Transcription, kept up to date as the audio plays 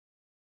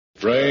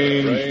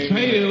Strange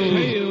Tales.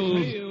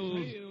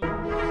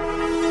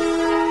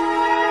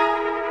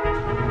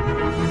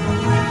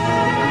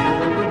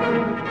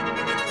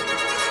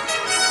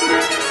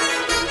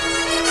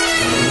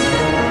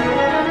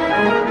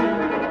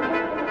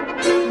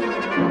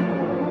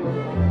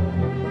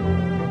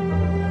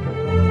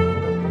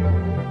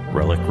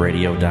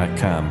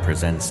 RelicRadio.com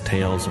presents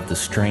tales of the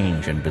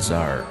strange and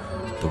bizarre,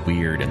 the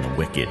weird and the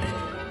wicked.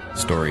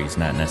 Stories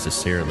not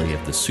necessarily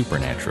of the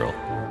supernatural,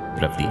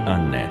 but of the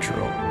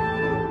unnatural.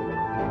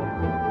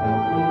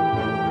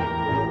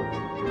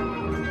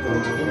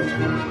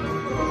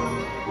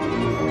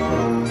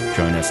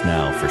 Join us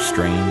now for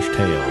Strange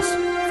Tales,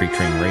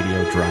 featuring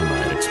radio drama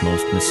at its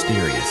most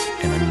mysterious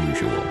and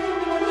unusual.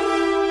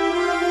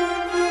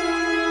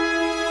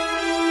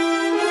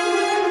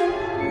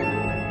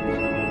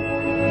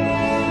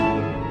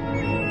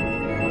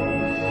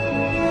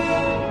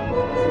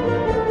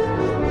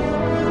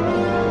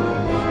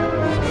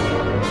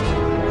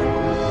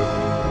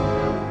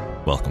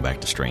 Welcome back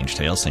to Strange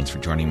Tales. Thanks for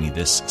joining me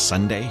this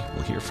Sunday.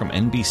 We'll hear from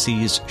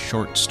NBC's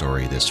Short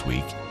Story this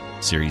week,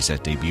 series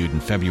that debuted in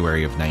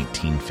February of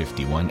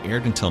 1951,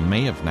 aired until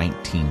May of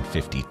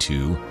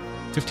 1952.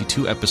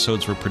 52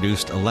 episodes were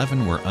produced,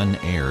 11 were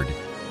unaired.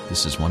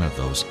 This is one of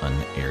those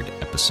unaired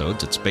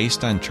episodes. It's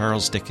based on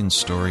Charles Dickens'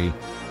 story,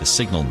 The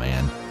Signal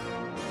Man.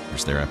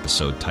 Here's their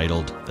episode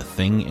titled, The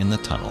Thing in the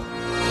Tunnel.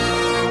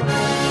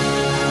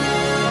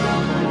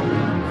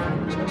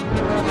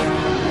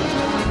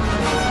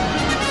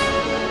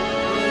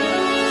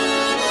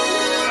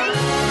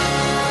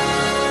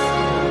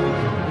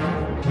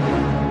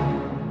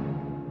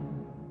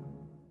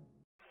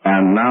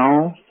 And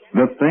now,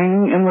 The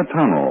Thing in the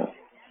Tunnel,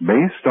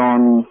 based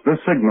on The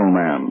Signal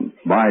Man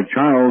by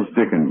Charles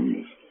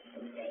Dickens.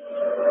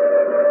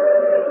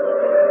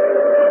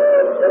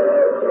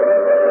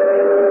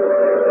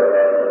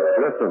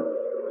 Listen.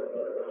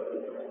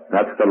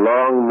 That's the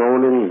long,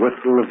 moaning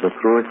whistle of the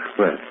Through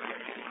Express,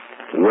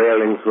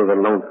 wailing through the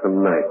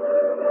lonesome night,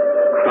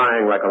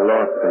 crying like a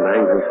lost and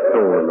angry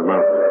soul in the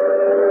mountains.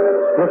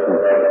 Listen.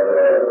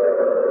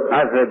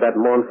 I've heard that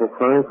mournful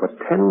crying for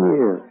 10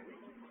 years.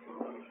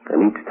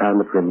 And each time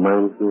it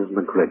reminds me of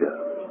McGregor.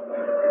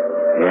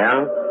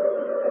 Yeah?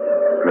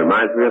 It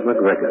reminds me of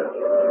McGregor.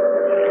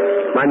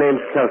 My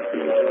name's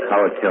Kelsey,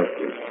 Howard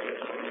Kelsey.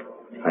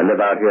 I live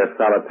out here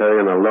solitary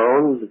and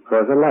alone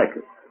because I like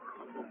it.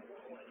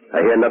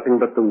 I hear nothing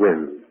but the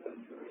wind,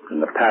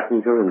 and the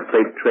passenger and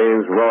freight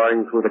trains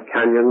roaring through the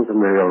canyons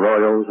and the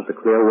arroyos of the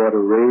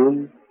Clearwater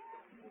Range,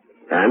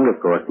 and,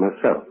 of course,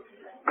 myself.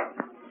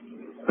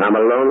 I'm a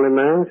lonely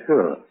man,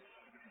 sure.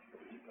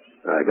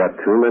 I got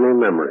too many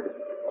memories.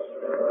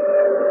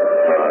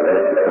 There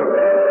she comes.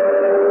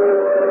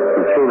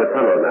 I'm through the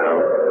tunnel now.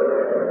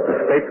 The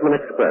Statesman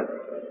Express.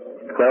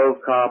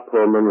 12-car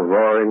Pullman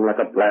roaring like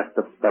a blast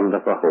of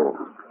thunder for home.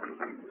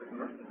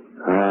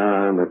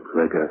 Ah,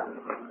 McGregor.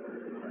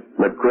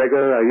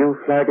 McGregor, are you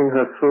flagging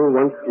her through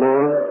once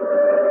more?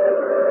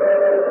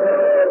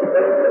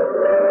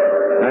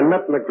 I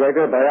met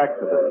McGregor by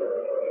accident.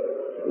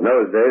 In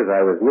those days,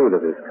 I was new to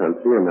this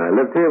country, and I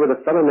lived here with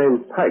a fellow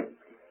named Pike,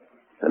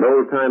 an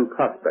old-time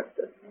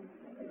prospector.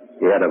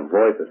 He had a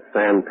voice of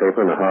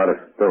sandpaper and a heart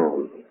of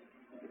stone.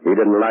 He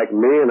didn't like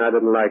me, and I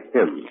didn't like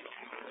him.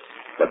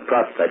 But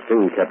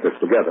prospecting kept us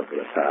together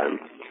for a time.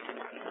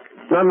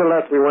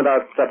 Nonetheless, we went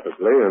out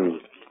separately,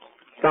 and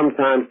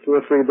sometimes 2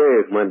 or 3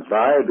 days went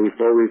by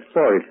before we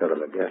saw each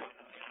other again.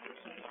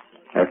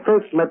 I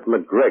first met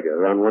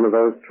McGregor on one of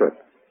those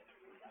trips.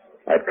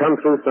 I'd come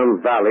through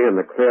some valley in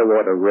the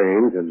Clearwater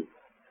Range, and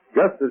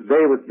just as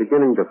day was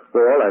beginning to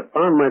fall, I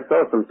found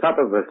myself on top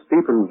of a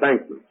steep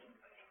embankment,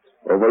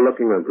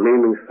 overlooking a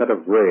gleaming set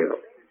of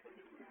rails.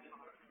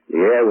 The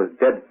air was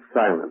dead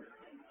silent.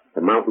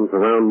 The mountains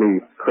around me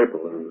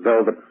purple and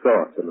velvet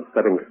soft in the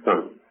setting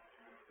sun.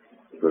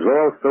 It was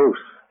all so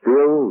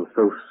still and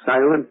so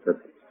silent that,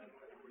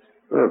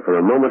 well, for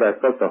a moment I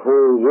felt the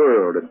whole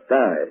world had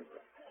died.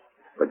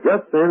 But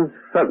just then,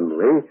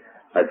 suddenly,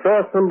 I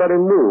saw somebody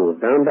move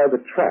down by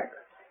the track.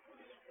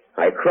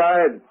 I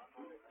cried,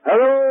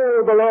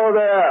 "Hello, below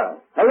there!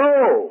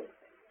 Hello!"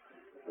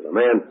 The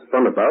man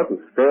spun about and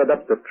stared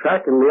up the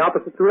track in the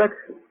opposite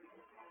direction.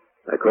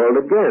 I called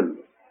again.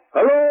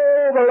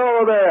 "Hello,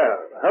 below there!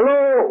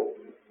 Hello!"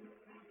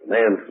 The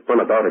man spun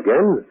about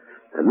again,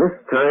 and this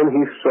time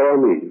he saw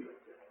me.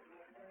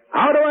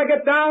 "How do I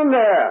get down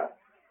there?"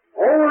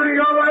 "Over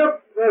your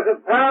left, there's a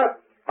path."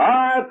 "All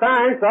right,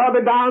 thanks. I'll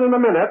be down in a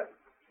minute."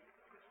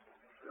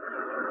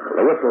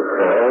 The whistle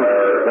called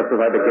just as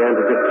I began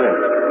to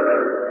descend.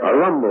 A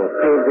rumble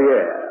filled the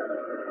air,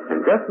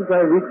 and just as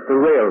I reached the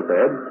rail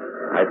bed,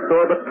 I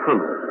saw the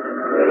tunnel,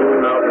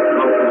 strewn out its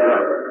mountain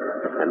top,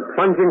 and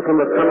plunging from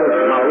the tunnel's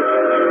mouth,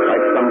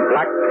 like some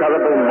black,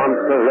 terrible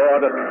monster,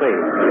 roared a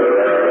train.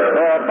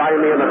 Roared by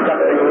me in a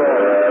deafening roar.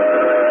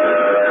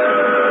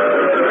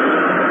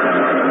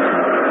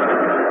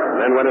 And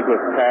then when it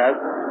was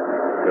past,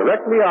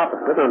 directly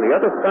opposite, on the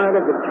other side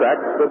of the track,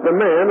 stood the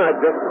man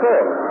I'd just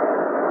called.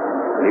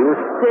 And he was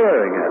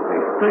staring at me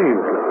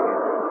strangely.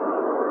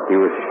 He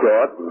was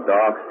short and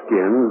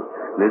dark-skinned,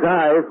 and his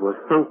eyes were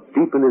sunk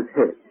deep in his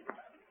head.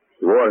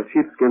 He wore a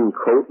sheepskin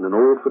coat and an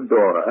old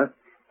fedora.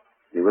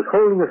 He was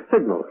holding a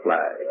signal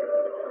flag.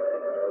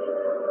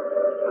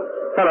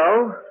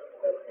 Hello.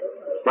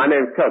 My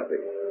name's Kelsey.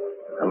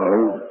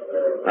 Hello?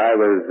 I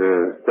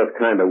was just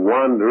kind of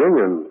wandering,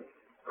 and,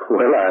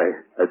 well,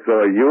 I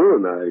saw you,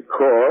 and I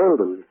called,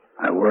 and...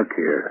 I work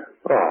here.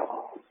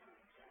 Oh.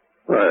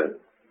 Well,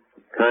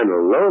 kind of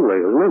lonely,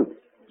 isn't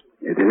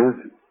it? It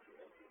is?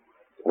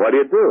 What do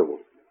you do?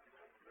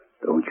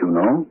 Don't you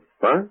know?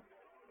 What?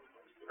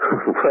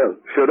 Well,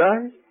 should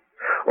I?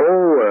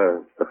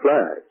 Oh, the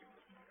flag.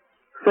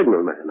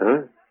 Signalman,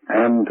 huh?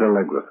 And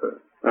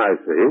telegrapher. I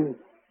see.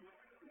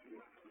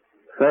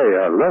 Say,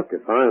 look,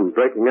 if I'm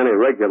breaking any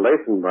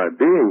regulation by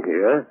being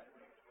here,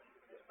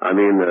 I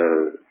mean,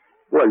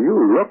 well,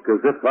 you look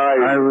as if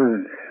I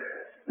was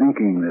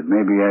thinking that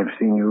maybe I've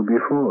seen you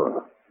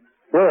before.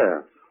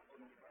 Where?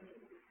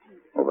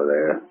 Over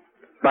there.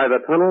 By the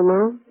tunnel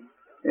now?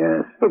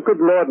 Yes. Oh, good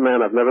Lord,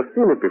 man, I've never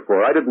seen it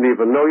before. I didn't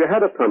even know you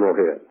had a tunnel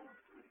here.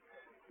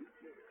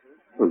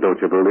 Well, don't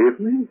you believe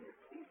me?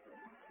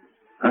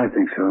 I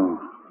think so.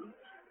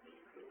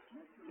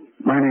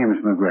 My name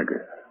is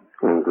McGregor.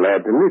 I'm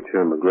glad to meet you,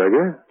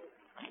 McGregor.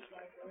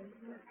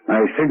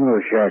 My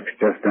signal shack's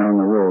just down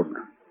the road.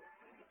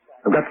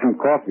 I've got some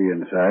coffee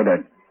inside.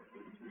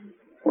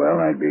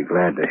 I'd be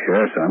glad to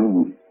share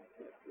some.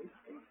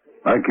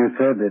 Like you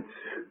said, it's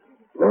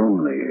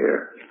lonely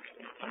here.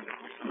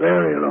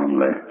 Very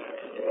lonely.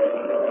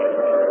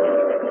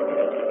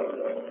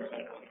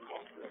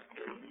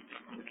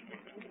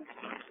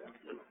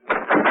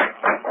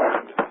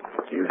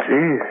 You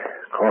see,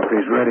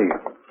 coffee's ready.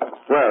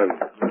 Well,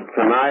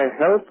 can I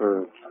help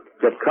or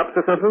get cups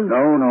or something?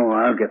 No,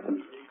 I'll get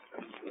them.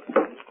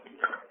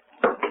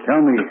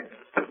 Tell me,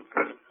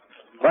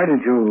 why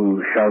did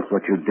you shout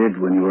what you did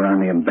when you were on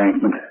the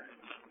embankment?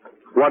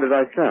 What did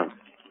I shout?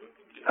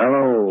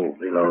 Hello,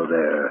 below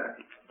there.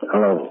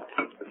 Hello.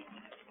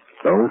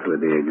 Those were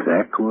the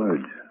exact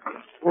words.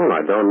 Well,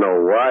 I don't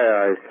know why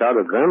I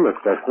shouted them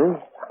especially.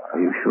 Are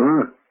you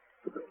sure?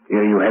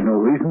 You had no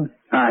reason?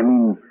 I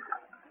mean,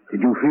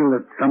 did you feel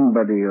that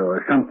somebody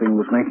or something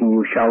was making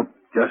you shout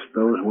just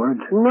those words?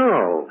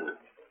 No.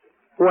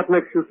 What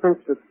makes you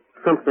think that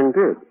something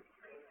did?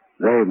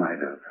 They might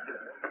have.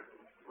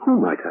 Who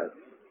might have?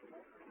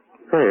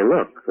 Hey,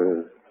 look,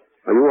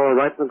 are you all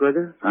right,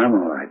 McGregor? I'm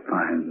all right,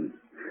 fine.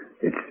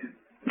 It's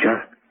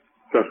just...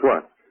 Just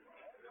what?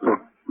 Look,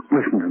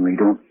 listen to me.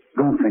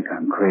 Don't think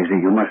I'm crazy.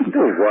 You mustn't...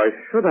 Oh, why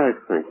should I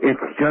think?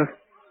 It's just...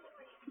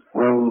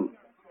 Well,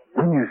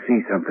 when you see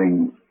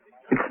something,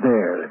 it's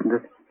there, isn't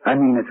it? I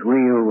mean, it's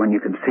real when you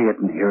can see it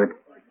and hear it.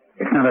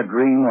 It's not a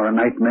dream or a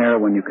nightmare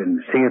when you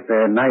can see it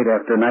there night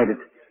after night.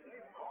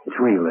 It's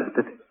real, isn't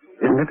it?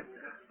 Isn't it?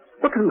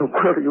 What in the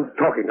world are you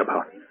talking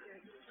about?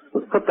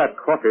 Well, put that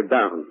coffee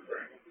down.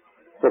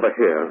 Over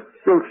here.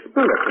 You'll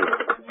spill it.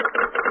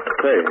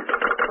 Say,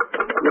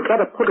 you've got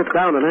to put it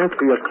down and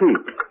answer your key.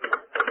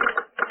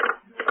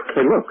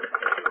 Say, look.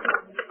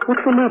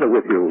 What's the matter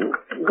with you?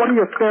 What are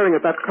you staring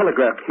at that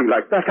telegraph key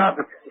like that? Stop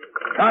it.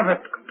 Stop it.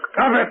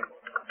 Stop it.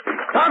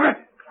 Stop it.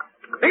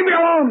 Leave me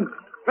alone.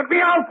 Let me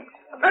out.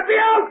 Let me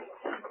out.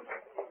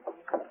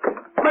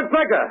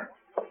 McGregor!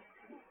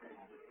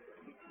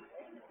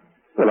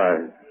 Well,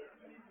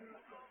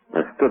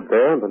 I stood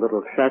there in the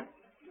little shack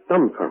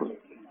dumbfounded.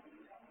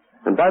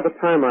 And by the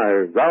time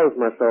I roused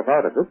myself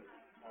out of it,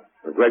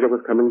 McGregor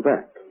was coming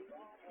back.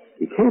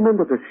 He came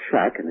into the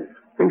shack and his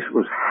face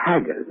was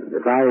haggard and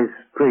his eyes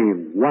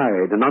strained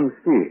wide and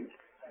unseeing.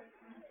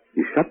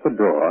 He shut the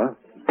door.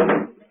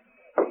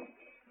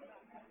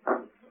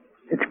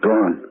 It's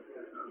gone.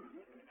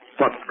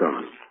 What's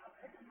gone?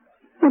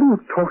 What are you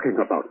talking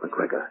about,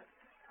 McGregor?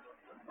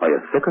 Are you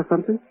sick or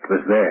something? It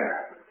was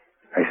there.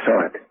 I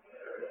saw it.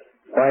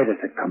 Why does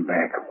it come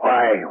back?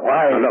 Why?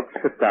 Now, look,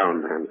 sit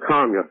down, man.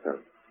 Calm yourself.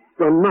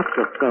 You'll knock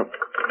yourself.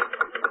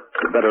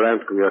 You better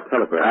answer your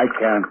telegram. I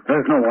can't.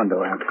 There's no one to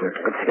answer.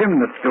 It's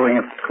him that's doing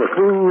it. Well,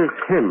 who is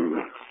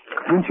him?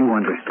 Don't you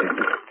understand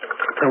it?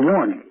 It's a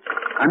warning.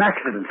 An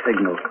accident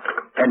signal.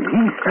 And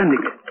he's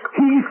sending it.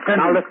 He's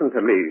sending Now, it. listen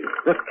to me.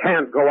 This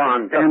can't go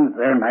on. Stands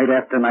there night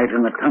after night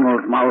in the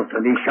tunnel's mouth,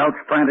 and he shouts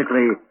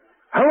frantically,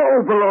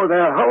 "Hello, below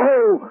there!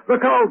 Hello!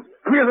 Look out!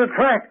 Clear the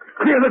track!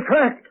 Clear the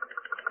track!"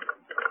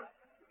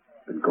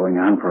 Been going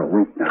on for a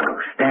week now,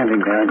 standing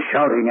there and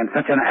shouting in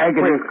such an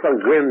agony. It's the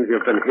wind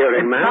you've been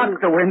hearing, It's man. not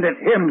the wind, it's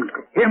him.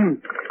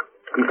 Him.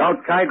 He's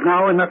outside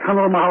now in the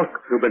tunnel mouth.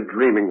 You've been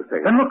dreaming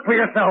things. Then look for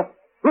yourself.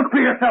 Look for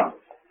yourself.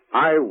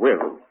 I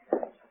will.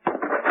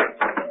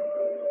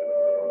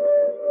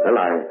 Well,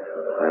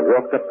 I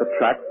walked up the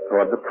track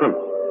toward the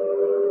tunnel.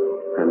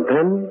 And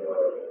then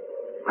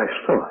I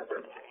saw it.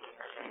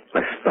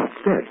 I stopped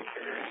dead.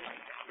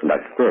 And I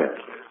stared.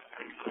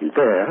 And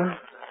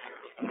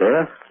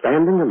there,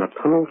 standing in the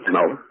tunnel's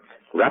mouth,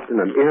 wrapped in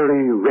an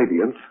eerie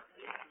radiance,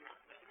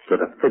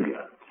 stood a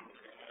figure.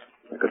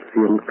 I could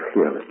see him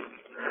clearly.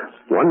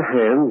 One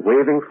hand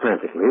waving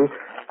frantically,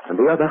 and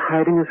the other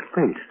hiding his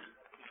face.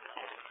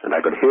 and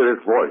I could hear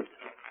his voice,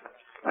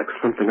 like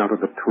something out of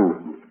the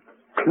tomb,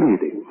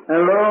 pleading.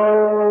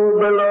 Hello,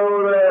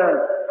 below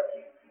there.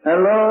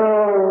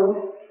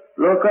 Hello.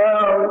 Look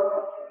out.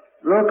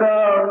 Look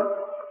out.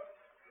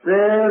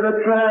 Clear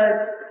the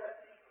track.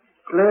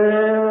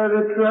 Clear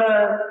the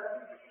track.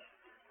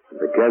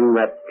 And again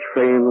that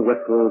train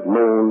whistle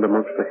moaned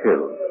amongst the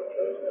hills.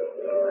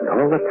 And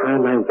all the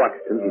time I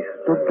watched him, he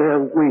stood there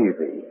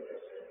waving,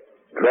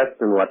 dressed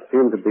in what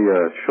seemed to be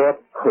a short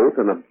coat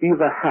and a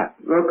beaver hat.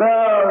 Look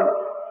out!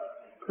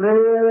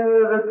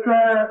 Clear the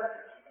track!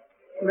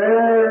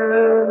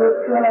 Clear the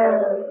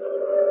track!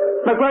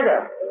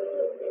 McGregor!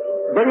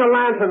 Bring a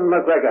lantern,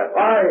 McGregor.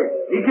 Why?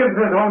 He gives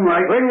us home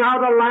right. Bring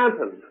out a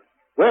lantern.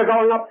 We're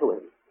going up to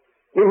him.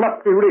 He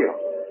must be real.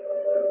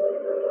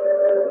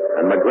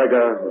 And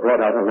McGregor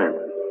brought out a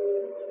lantern.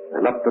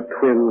 And up the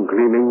twin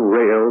gleaming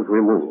rails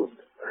we moved.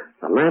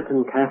 The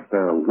lantern cast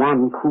a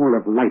wan pool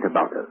of light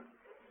about us.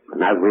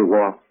 And as we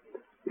walked,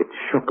 it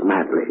shook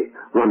madly,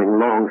 running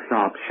long,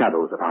 sharp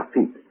shadows at our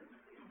feet.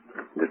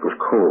 And it was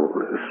cold,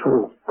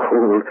 so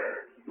cold,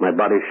 my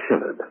body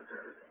shivered.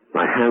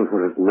 My hands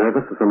were as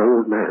nervous as an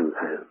old man's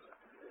hands.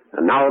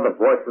 And now the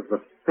voice of the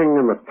thing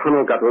in the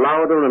tunnel got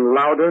louder and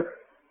louder,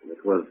 and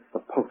it was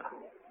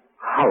sepulchral,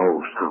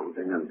 hollow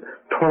sounding and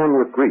torn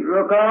with grief.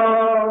 Look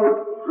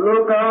out!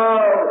 Look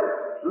out!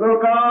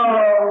 Look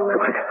out!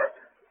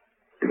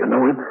 Do you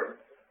know him?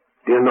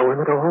 Do you know him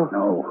at all?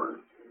 No.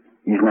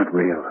 He's not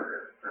real.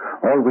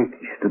 All week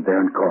he stood there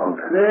and called.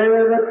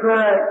 Clear the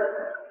track!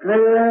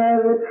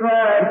 Clear the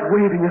track! He's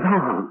waving his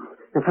arm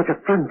in such a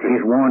frenzy.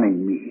 He's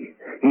warning me.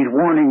 He's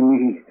warning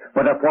me.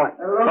 But of what?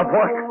 Hello, of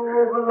what?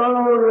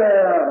 below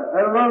there!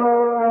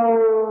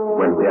 Hello!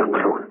 When we are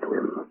close to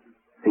him,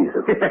 seize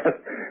him. Yes.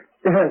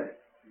 Yes.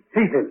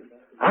 Seize him.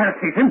 I'll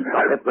seize him.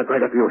 Let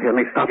McGregor, if you hear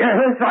me, stop.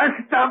 Yes, I'll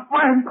stop.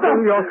 I'll stop.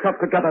 Pull yourself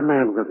together,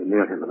 man. We'll be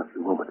near him in a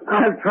few moments.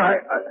 I'll try.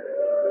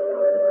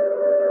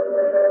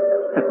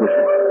 That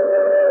whistle.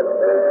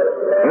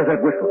 Where's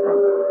that whistle from?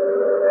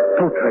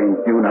 Two trains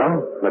due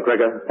now.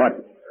 McGregor. What?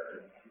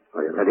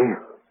 Are you ready?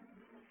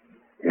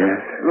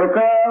 Yes. Look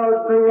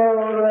out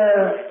below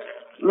there!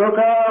 Look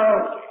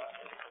out!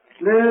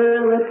 Clear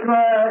the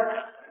track!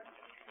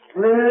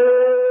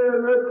 Clear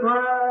the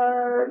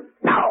track!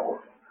 Now.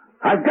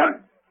 I've got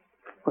it.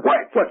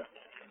 What?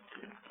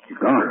 It's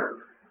gone.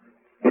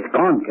 It's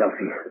gone,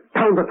 Kelsey.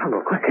 Down the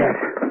tunnel, quick. Yes.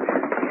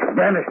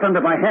 Vanished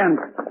under my hand.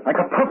 Like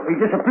a puff, he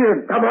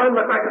disappeared. Come on,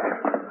 McGregor.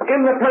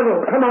 In the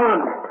tunnel. Come on.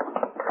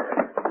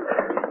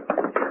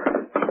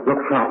 Look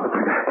sharp,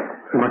 McGregor.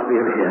 He must be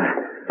in here.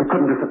 He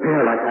couldn't disappear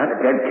like that. The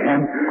dead can.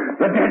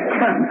 The dead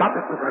can. Stop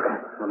it, McGregor.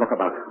 Now look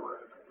about you.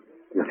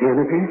 You see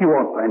anything? You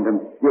won't find him.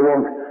 You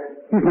won't.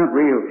 He's not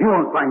real. You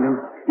won't find him.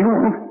 You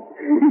won't.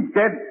 He's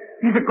dead.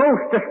 He's a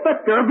ghost, a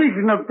specter, a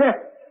vision of death.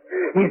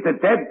 He's the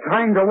dead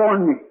trying to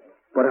warn me.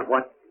 But of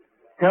what?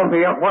 Tell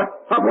me of what?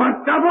 Of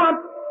what? Of what?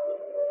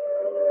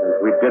 And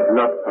we did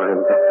not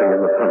find the thing in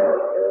the tunnel.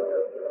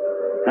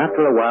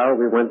 After a while,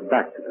 we went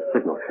back to the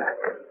signal shack.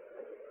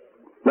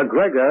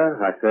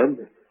 McGregor, I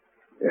said.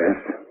 Yes.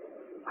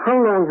 How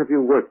long have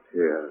you worked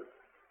here?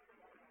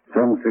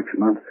 Some 6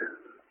 months.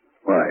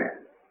 Why?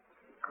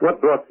 What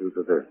brought you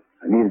to this?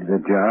 I needed a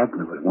job.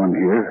 There was one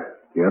here.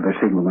 The other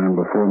signalman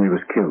before me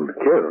was killed.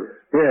 Killed?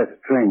 Yes, a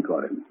train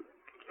caught him.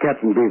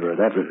 Captain Beaver,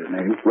 that was his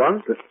name.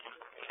 What?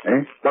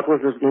 Eh? What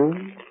was his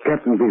name?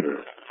 Captain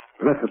Beaver.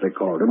 That's what they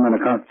called him on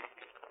account...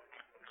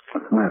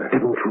 What's the matter?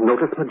 Didn't you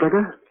notice,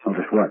 McGregor?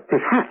 Notice what?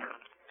 His hat.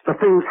 The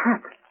thing's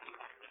hat.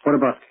 What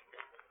about...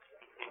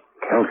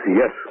 Kelsey,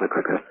 yes,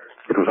 McGregor.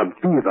 It was a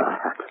beaver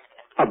hat.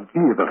 A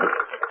beaver.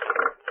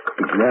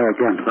 He's there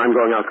again. I'm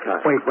going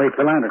outside. Wait,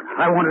 the lantern.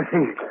 I want to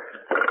see.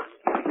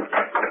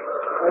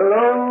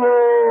 Hello,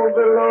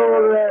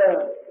 below there!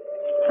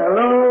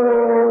 Hello!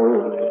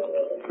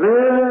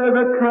 Clear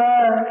the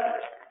track!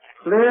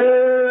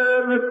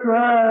 Clear the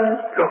track!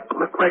 Look,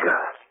 McGregor.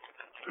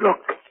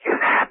 Look, his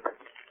hat.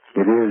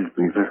 It is,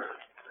 Beaver.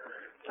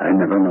 I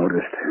never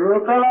noticed.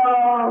 Look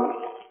out!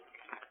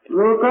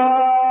 Look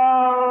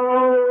out!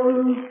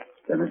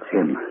 Then it's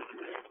him.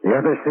 The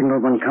other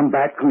signalman come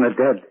back from the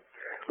dead.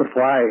 But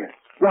why?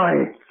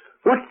 Why?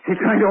 What's he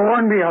trying to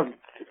warn me of?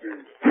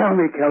 Tell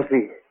me,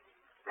 Kelsey.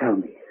 Tell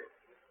me.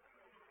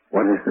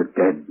 What is the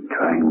dead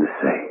trying to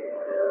say?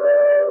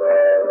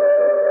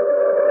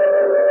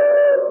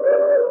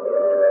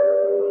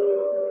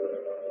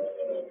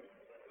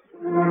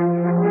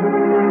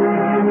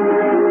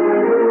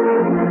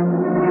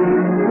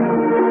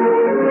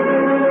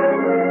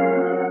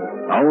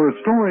 Our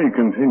story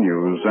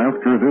continues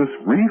after this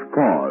brief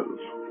pause.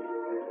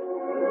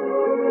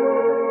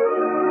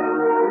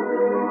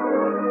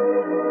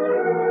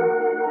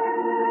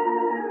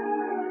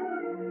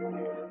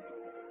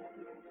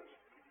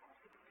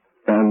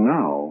 And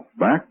now,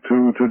 back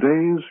to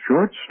today's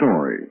short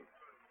story.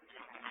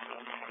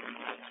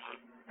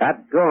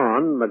 At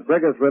dawn,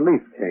 McGregor's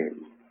relief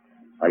came.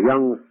 A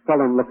young,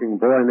 sullen-looking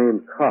boy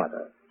named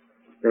Carter.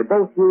 They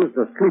both used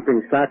a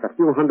sleeping shack a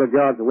few hundred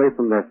yards away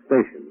from their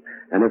station,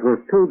 and it was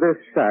to this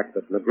shack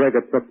that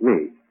McGregor took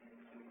me.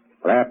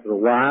 But after a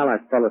while, I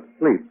fell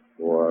asleep,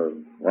 or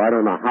I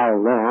don't know how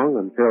long,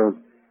 until...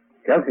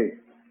 Kelsey!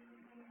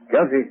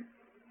 Kelsey!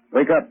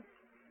 Wake up!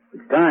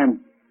 It's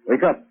time.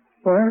 Wake up.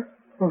 What?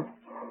 Oh.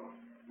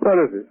 What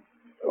is it?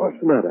 What's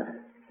the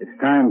matter? It's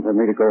time for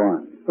me to go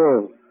on.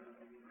 Oh,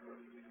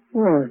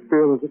 I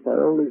feel as if I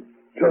only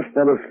just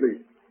fell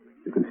asleep.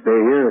 You can stay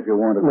here if you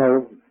want to.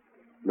 No,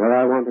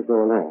 I want to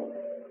go alone.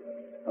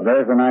 Well,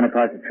 there's the 9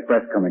 o'clock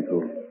express coming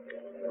through.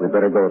 We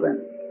better go then.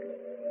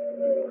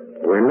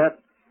 We left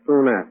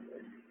soon after.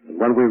 And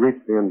when we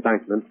reached the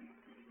embankment,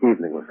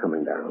 evening was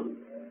coming down.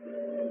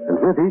 And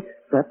with each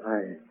step,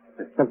 I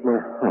felt my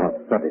heart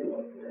thudding.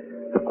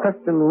 The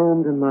question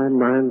loomed in my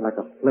mind like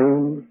a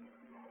flame.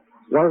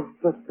 Was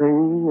the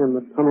thing in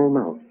the tunnel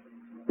mouth?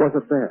 Was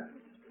it there?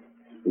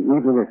 The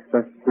evening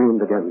express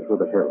streamed again through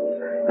the hills,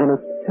 and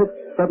its pitch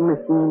suddenly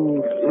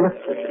seemed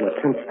lifted to a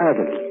tense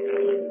agony.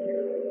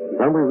 And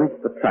when we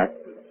reached the track,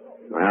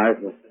 my eyes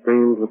were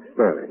strained with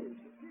staring.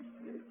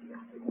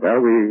 Well,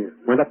 we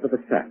went up to the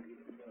shack.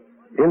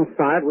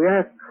 Inside, we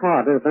asked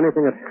Carter if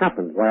anything had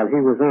happened while he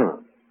was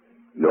on.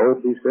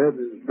 No, he said,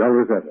 as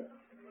dull as ever.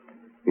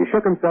 He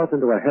shook himself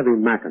into a heavy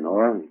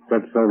Mackinaw and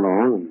said so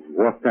long and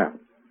walked out.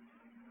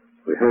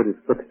 We heard his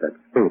footsteps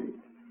fading.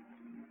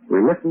 We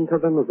listened to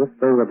them as if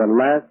they were the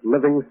last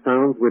living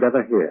sounds we'd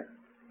ever hear.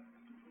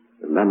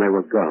 And then they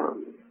were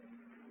gone.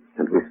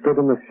 And we stood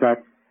in the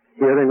shack,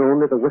 hearing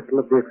only the whistle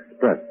of the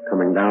express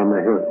coming down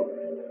the hill.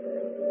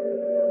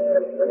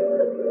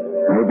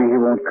 Maybe he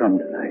won't come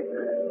tonight.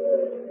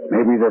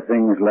 Maybe the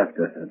thing's left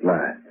us at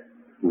last.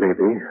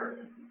 Maybe.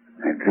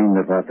 I've dreamed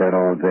about that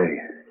all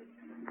day.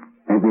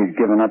 Maybe he's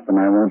given up and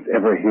I won't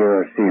ever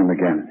hear or see him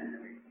again.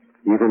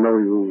 Even though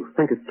you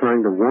think it's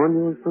trying to warn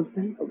you of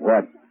something? Of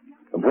what?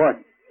 Of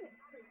what?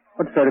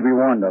 What's there to be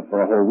warned of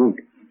for a whole week?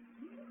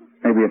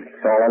 Maybe it's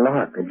all a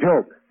lark, a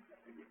joke.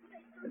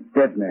 A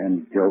dead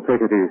man's joke.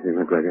 Take it easy,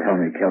 McGregor. Tell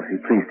me, Kelsey,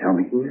 please tell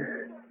me.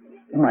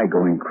 Am I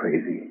going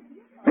crazy?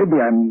 Maybe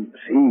I'm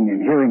seeing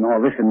and hearing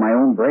all this in my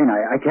own brain.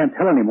 I can't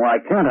tell anymore. I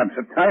can't. I'm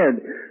so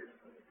tired.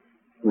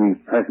 We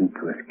pleasant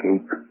to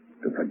escape,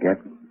 to forget.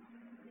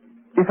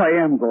 If I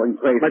am going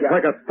crazy...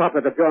 McGregor, stop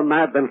it. If you're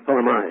mad, then so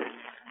am I.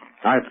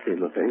 I've seen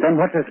the thing. Then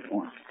what does it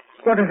want?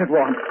 What does it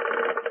want?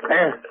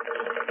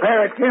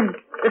 There, it's him.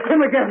 It's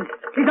him again.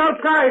 He's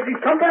outside. He's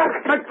come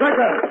back.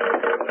 McGregor!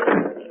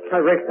 I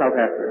raced out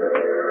after him.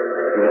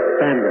 He was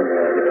standing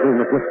there between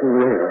the glistening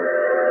rails.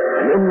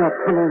 And in that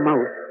tunnel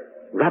mouth,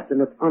 wrapped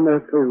in its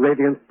unearthly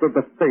radiance, stood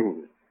the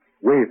thing,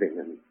 waving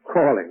and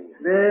calling.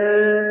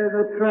 Clear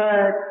the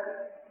track.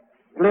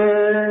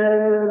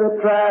 Clear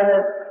the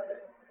track.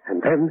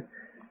 And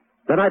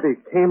then I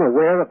became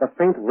aware of the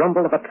faint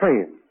rumble of a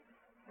train.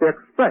 The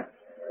express.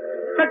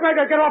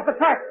 McGregor, get off the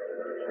track!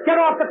 Get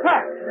off the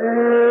track!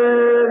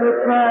 Clear the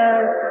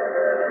track.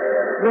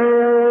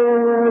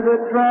 Clear the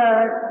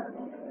track.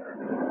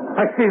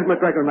 I seized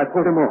McGregor and I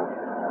pulled him off.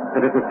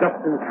 And it was just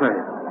in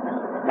time.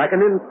 Like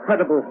an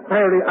incredible,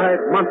 fiery-eyed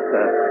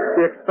monster,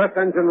 the express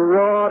engine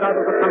roared out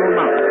of the tunnel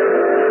mouth.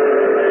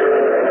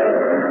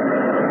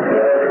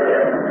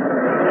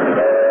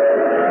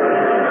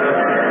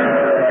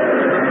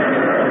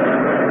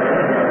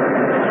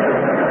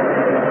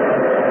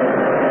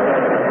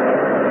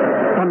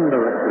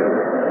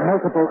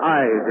 Multiple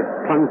eyes it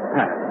plunged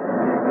past.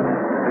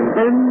 And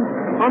then,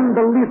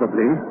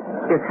 unbelievably,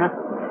 it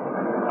happened.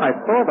 I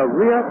saw the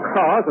rear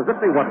cars as if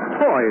they were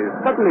toys,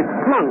 suddenly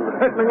flung,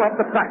 hurtling off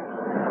the track.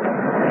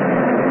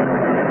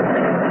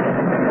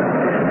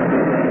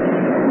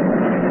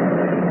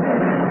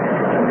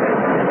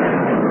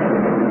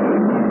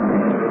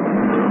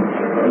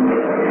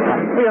 A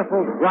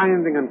fearful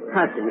grinding and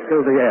crashing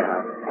filled the air.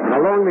 And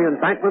along the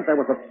embankment there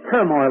was a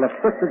turmoil of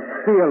twisted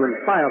steel and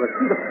fire. A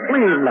sheet of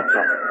flame leapt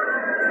up.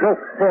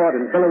 Smoke poured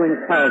in billowing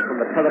clouds from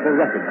the terrible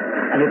wreckage.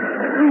 And it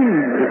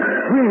screamed, it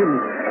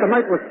screamed. The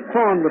night was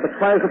torn with the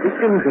cries of the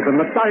injured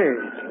and the dying.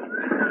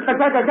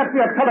 McGregor, get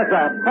me a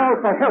telegraph. Call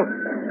for help.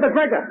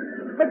 McGregor!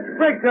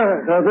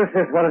 McGregor! So this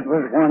is what it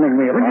was warning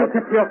me about. Will you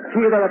tip your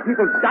key? There are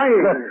people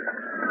dying.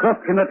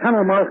 Look in the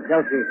tunnel mouth,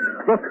 Kelsey.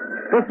 Look,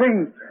 the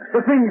thing's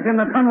in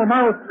the tunnel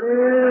mouth.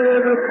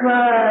 Clear the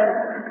track.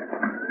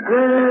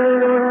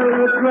 Clear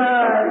the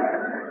track.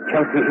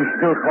 Kelsey, he's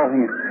still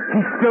calling it.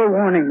 He's still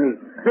warning me.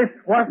 This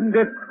wasn't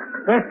it.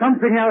 There's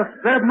something else.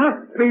 There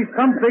must be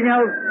something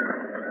else.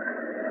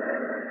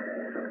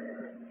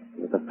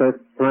 With the first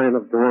sign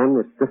of dawn,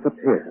 it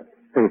disappeared,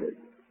 faded.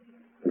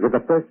 And with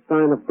the first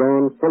sign of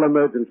dawn, full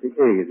emergency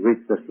aid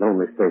reached this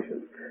lonely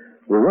station.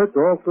 We worked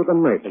all through the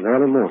night and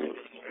early morning.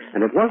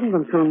 And it wasn't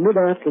until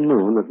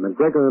mid-afternoon that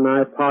McGregor and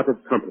I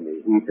parted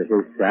company, he to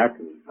his shack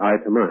and I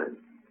to mine.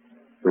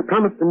 We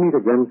promised to meet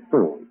again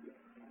soon,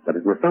 but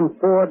it was some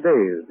 4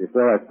 days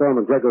before I saw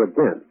McGregor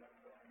again.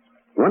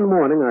 One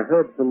morning, I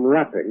heard some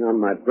rapping on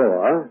my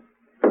door.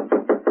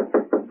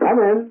 Come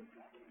in.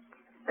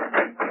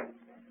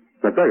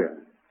 McGregor.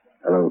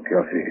 Hello,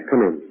 Kelsey.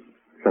 Come in.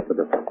 Shut the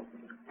door.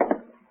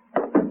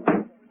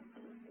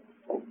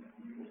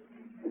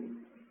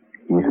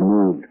 He's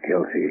moved,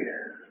 Kelsey.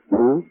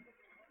 Hmm?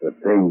 The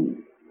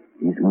thing.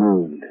 He's moved.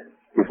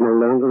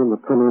 in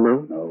the tunnel now?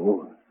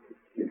 No.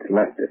 It's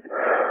left it.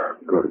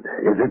 Good.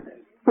 Is it?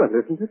 Well,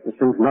 isn't it? The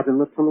thing's not in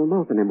the tunnel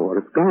mouth anymore.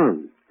 It's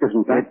gone.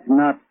 Isn't that? It's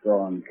not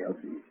gone,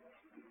 Kelsey.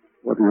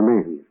 What do you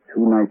mean?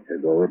 2 nights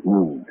ago, it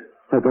moved.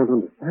 I don't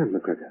understand,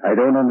 McGregor. I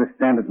don't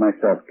understand it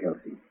myself,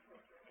 Kelsey.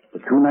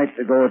 But 2 nights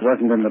ago, it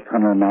wasn't in the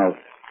tunnel mouth.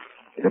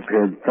 It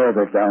appeared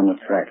further down the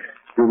tracks.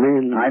 You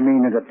mean? I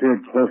mean, it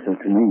appeared closer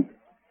to me.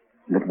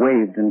 And it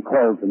waved and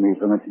called to me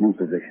from its new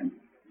position.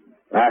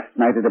 Last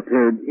night, it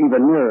appeared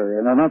even nearer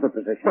in another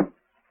position.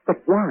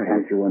 But why?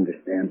 Can't you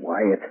understand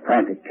why? It's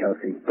frantic,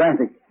 Kelsey.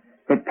 Frantic.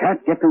 It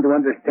can't get me to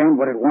understand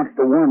what it wants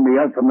to warn me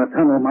of from the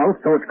tunnel mouth,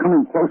 so it's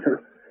coming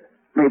closer.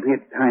 Maybe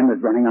its time is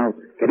running out,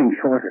 getting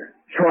shorter.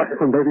 Shorter.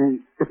 Well, maybe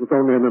it was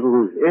only an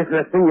illusion. Is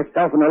the thing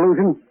itself an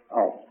illusion?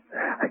 Oh,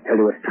 I tell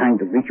you, it's trying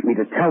to reach me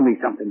to tell me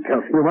something,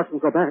 Kelsey. You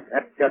mustn't go back.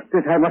 That's just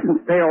it. I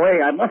mustn't stay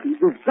away. I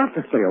mustn't. You've got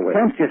to stay away.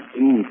 Can't you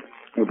see?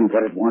 Maybe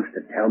what it wants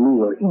to tell me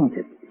will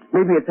ease it.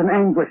 Maybe it's an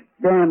anguished,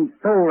 damned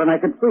soul, and I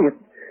can free it.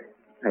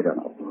 I don't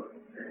know.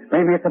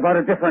 Maybe it's about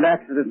a different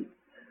accident.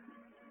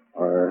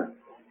 Or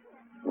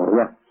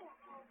what?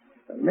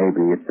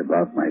 Maybe it's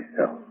about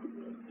myself.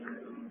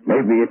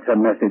 Maybe it's a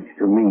message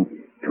to me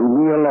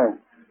alone.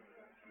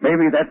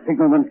 Maybe that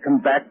signalman's come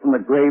back from the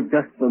grave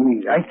just for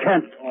me. I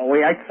can't go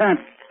away. I can't.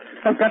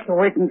 I've got to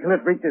wait until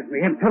it reaches me,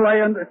 until I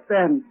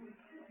understand,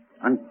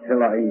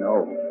 until I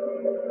know.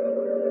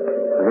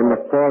 And in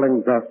the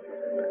falling dusk,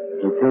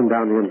 we came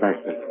down the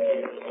embankment,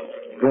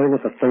 hearing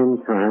at the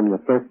same time the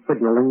first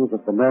signalings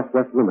of the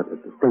Northwest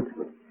Limited, the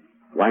statesman,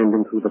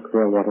 winding through the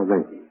Clearwater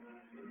Range.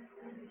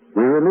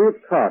 We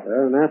relieved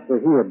Carter, and after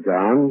he had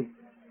gone,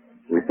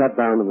 we sat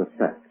down in the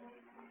sack.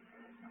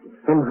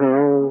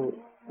 Somehow,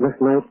 this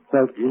night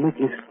felt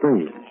uniquely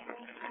strange.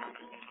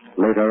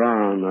 Later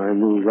on, I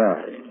knew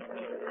why.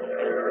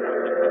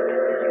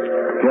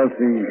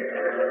 Kelsey,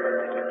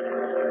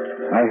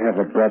 I have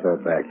a brother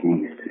back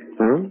east.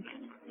 Huh?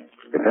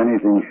 If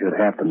anything should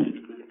happen,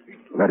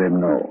 let him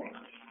know.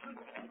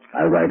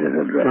 I'll write his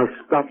address. Now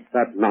stop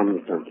that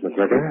nonsense,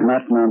 McGregor. It's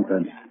not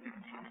nonsense.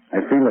 I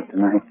feel it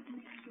tonight.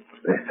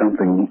 There's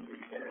something...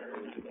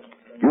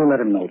 You let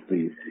him know,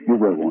 please. You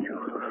will, won't you?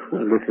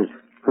 Well, this is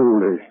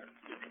foolish.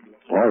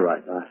 All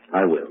right,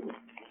 I will.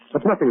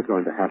 But nothing's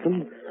going to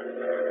happen.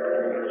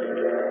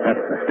 That's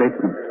the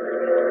statesman.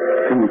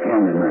 It's in the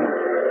canyon now.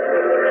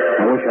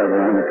 I wish I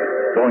were on it.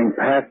 Going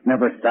past,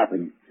 never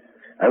stopping.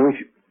 I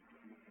wish...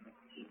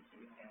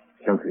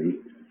 Kelsey.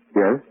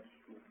 Yes?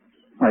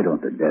 Why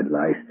don't the dead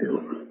lie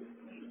still?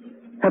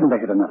 Haven't they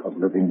had enough of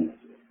living?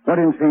 What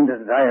insane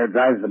desire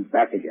drives them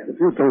back again? If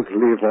you don't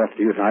leave off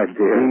these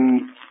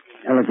ideas...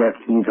 The telegraph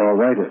key's all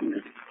right, isn't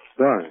it?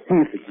 Right. See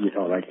if the key's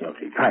all right,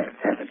 Kelsey. Try it.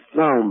 Tap it.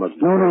 No,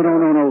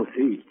 McGregor. No.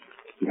 See.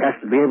 He has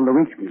to be able to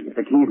reach me. If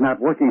the key's not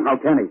working, how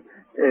can he?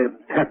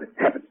 Tap it.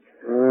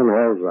 Well,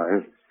 all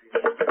right.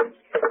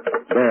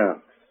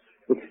 There.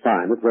 It's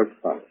fine. It works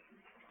fine.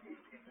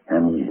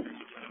 And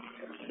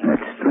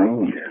that's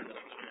strange.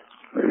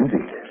 Where is he?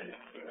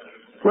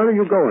 Where are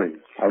you going?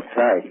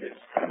 Outside.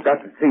 I've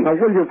got to see. Now,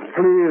 will you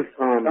please,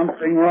 Tom?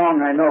 Something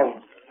wrong, I know.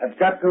 I've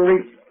got to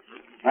reach.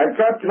 I've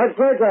got to...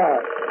 McGregor!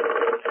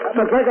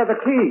 McGregor, the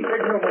key!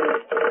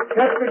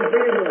 Captain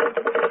Beaver,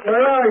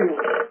 where are you?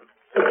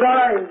 It's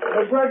I,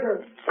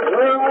 McGregor.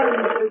 Where are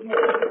you, Signal?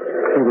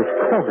 He was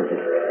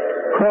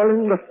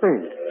calling the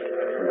thing.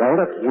 And all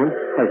at once,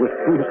 I was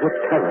seized with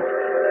terror.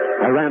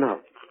 I ran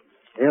out.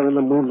 There in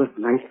the moonless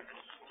night,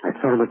 I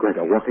saw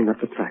McGregor walking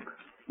up the tracks,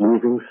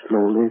 moving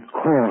slowly,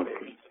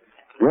 calling,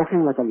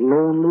 walking like a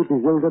lonely,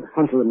 bewildered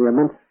hunter in the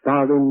immense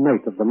starry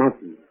night of the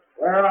mountains.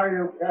 Where are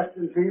you,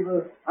 Captain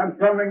Beaver? I'm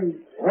coming.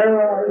 Where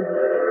are you?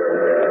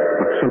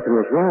 But something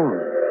was wrong,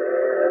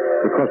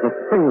 because the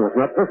thing was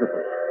not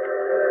visible.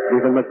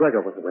 Even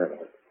McGregor was aware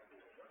of it.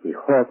 He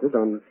halted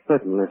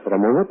uncertainly for a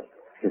moment,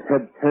 his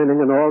head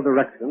turning in all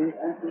directions.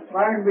 And to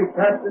find me,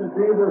 Captain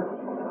Beaver.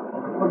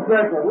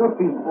 McGregor,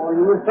 looking for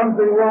you. Is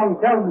something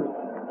wrong? Tell me.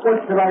 What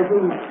should I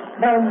do?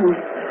 Tell me.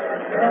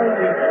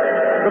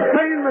 The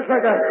train,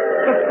 McGregor!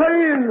 The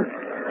train!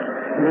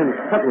 And then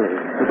suddenly,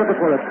 as if it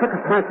were a trick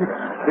of magic,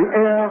 the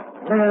air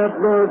flared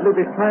luridly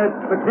beside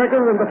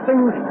McGregor and the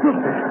thing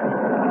stood there.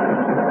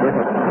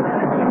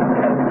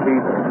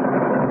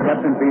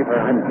 Captain Beaver,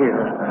 I'm here.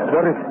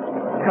 What is it?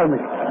 Tell me.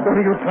 What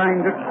are you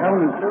trying to tell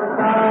me? Look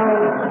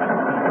out.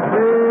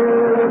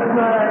 Hear the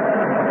crack.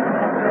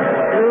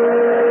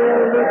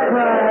 Hear the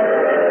crack.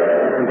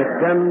 And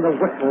again the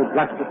whistle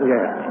blasted the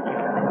air.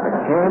 I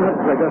saw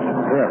McGregor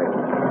staring,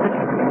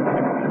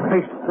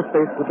 face to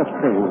face with the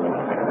thing,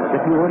 as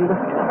if he were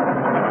listening.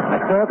 I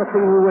saw the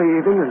thing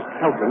waving and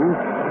shouting,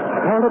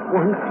 but all at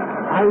once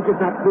I did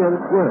not hear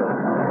its words.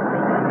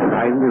 And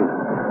I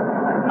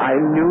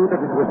knew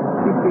that it was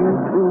speaking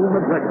to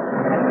McGregor.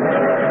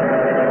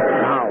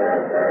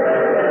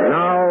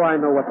 Now I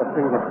know what the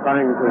thing was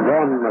trying to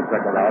warn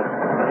McGregor of.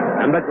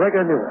 And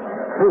McGregor knew it,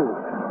 too.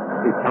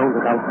 He found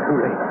it out too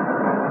late.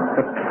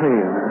 The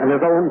train and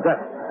his own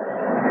death.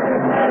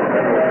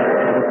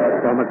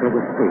 I saw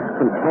McGregor's face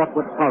contort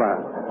with horror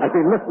as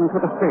he listened to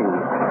the thing.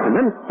 And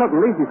then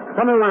suddenly he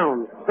spun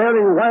around,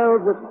 staring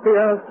wild with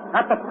fear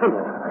at the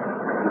tunnel.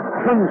 And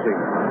plunging,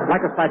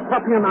 like a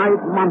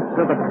cyclopean-eyed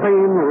monster, the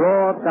train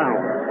roared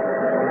down.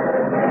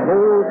 The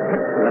whole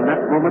picture in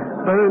that moment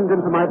burned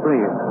into my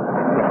brain.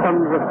 The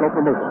thunderous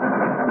locomotion,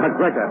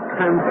 McGregor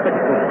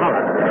transfixed with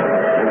horror,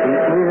 and the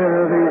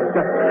eerie,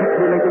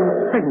 gesticulating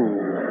things.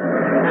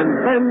 And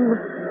then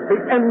the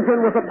engine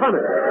was upon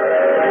it.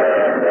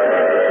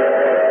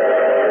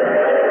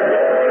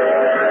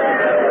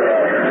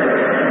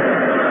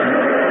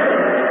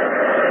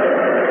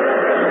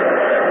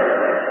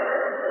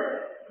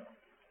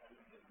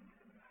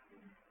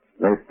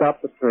 They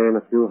stopped the train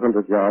a few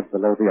hundred yards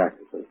below the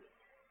accident.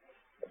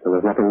 There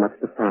was nothing much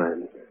to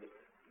find,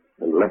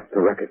 and less to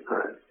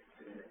recognize.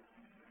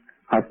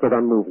 I stood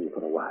unmoving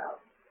for a while.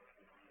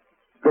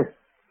 This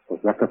was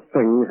what the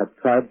thing had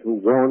tried to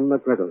warn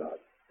McGregor of.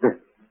 This.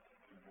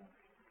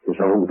 His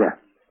own death.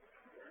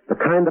 The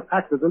kind of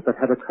accident that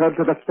had occurred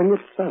to the thing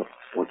itself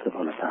once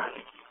upon a time.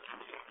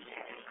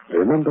 I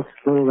remember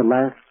still the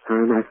last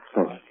time I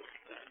saw it.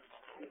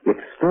 It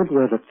stood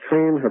where the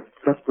train had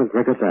struck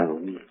McGregor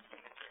down,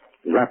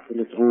 wrapped in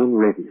its own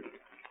radiance,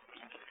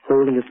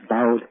 holding its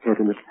bowed head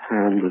in its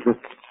hand as if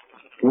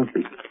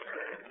sleeping,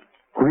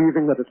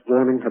 grieving that its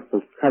warning had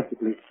so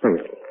tragically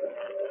failed.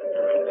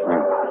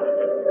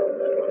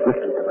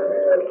 Listen to it.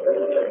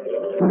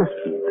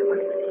 Listen to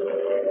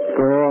it.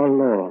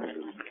 Forlorn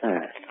and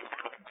sad.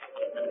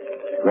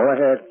 Go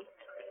ahead.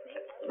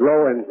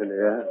 Blow,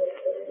 engineer.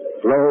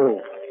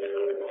 Blow.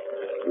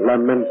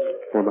 Lament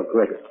for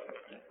McGregor.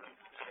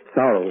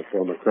 Sorrow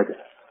for McGregor.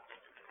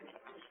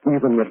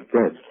 Even the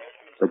dead,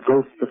 the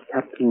ghost of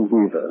Captain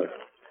Weaver,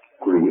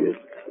 grieves.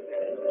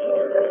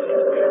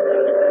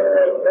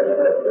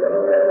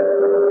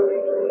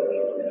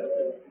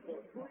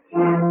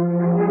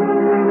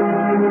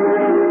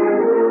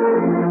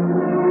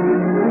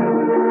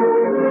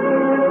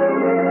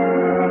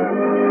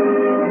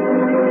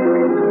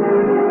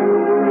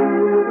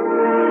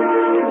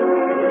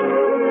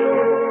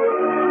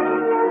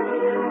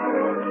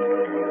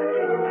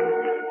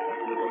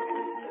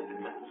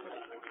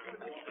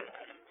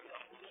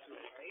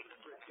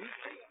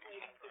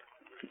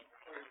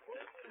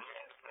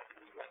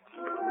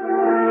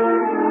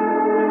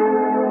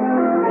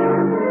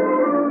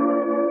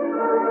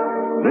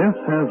 This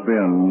has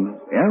been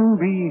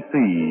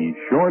NBC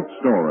Short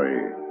Story.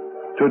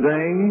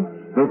 Today,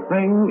 The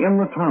Thing in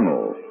the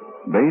Tunnel,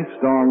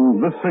 based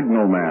on The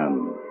Signal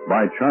Man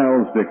by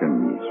Charles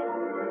Dickens.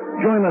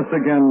 Join us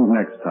again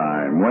next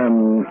time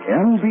when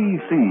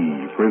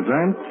NBC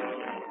presents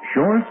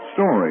Short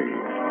Story.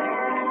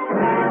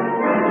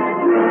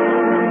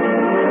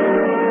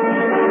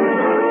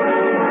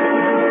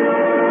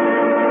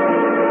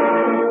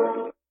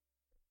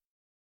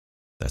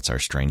 That's our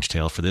Strange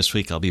Tale for this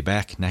week. I'll be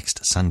back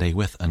next Sunday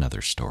with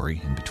another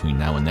story. In between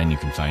now and then, you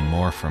can find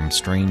more from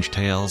Strange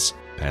Tales,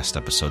 past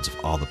episodes of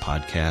all the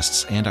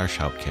podcasts, and our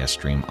Shoutcast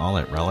stream, all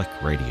at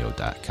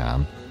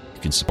relicradio.com.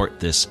 You can support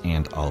this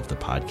and all of the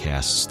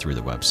podcasts through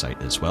the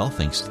website as well.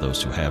 Thanks to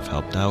those who have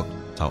helped out.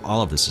 That's how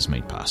all of this is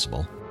made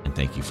possible. And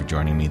thank you for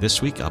joining me this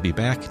week. I'll be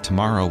back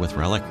tomorrow with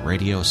Relic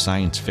Radio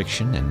Science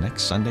Fiction, and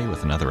next Sunday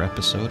with another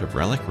episode of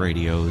Relic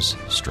Radio's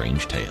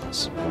Strange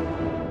Tales.